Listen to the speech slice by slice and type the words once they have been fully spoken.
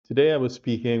Today I was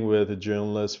speaking with a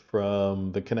journalist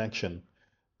from The Connection.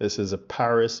 This is a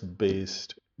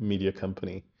Paris-based media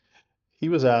company. He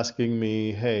was asking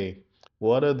me, hey,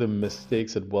 what are the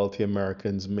mistakes that wealthy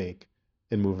Americans make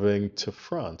in moving to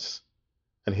France?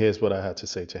 And here's what I had to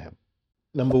say to him.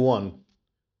 Number one,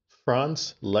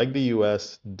 France, like the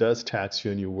US, does tax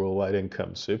you on your worldwide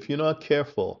income. So if you're not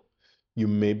careful, you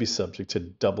may be subject to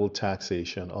double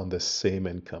taxation on the same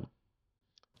income.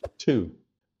 Two,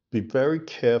 be very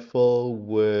careful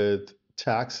with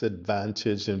tax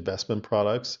advantaged investment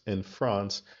products in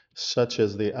France, such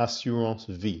as the assurance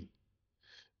vie.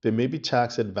 They may be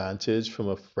tax advantaged from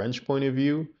a French point of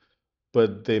view,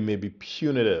 but they may be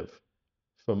punitive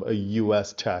from a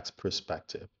US tax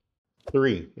perspective.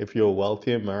 Three, if you're a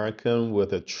wealthy American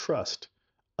with a trust,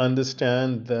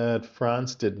 understand that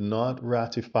France did not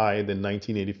ratify the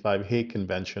 1985 Hague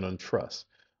Convention on Trust.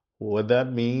 What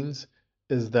that means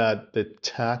is that the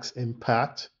tax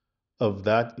impact of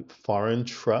that foreign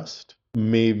trust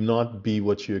may not be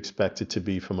what you expect it to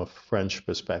be from a French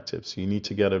perspective. So you need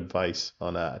to get advice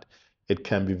on that. It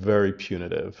can be very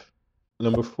punitive.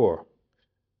 Number four,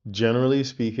 generally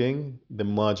speaking, the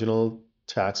marginal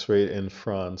tax rate in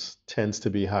France tends to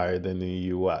be higher than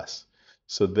the US.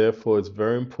 So therefore, it's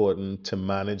very important to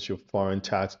manage your foreign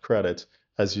tax credits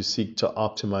as you seek to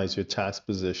optimize your tax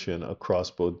position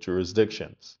across both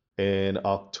jurisdictions. In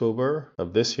October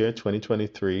of this year,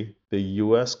 2023, the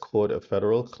US Court of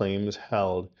Federal Claims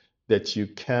held that you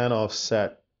can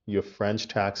offset your French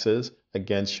taxes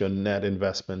against your net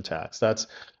investment tax. That's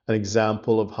an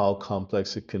example of how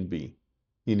complex it can be.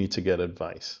 You need to get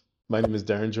advice. My name is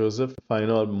Darren Joseph. To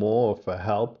find out more or for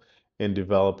help in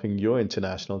developing your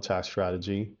international tax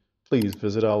strategy, please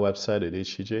visit our website at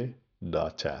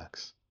htj.tax.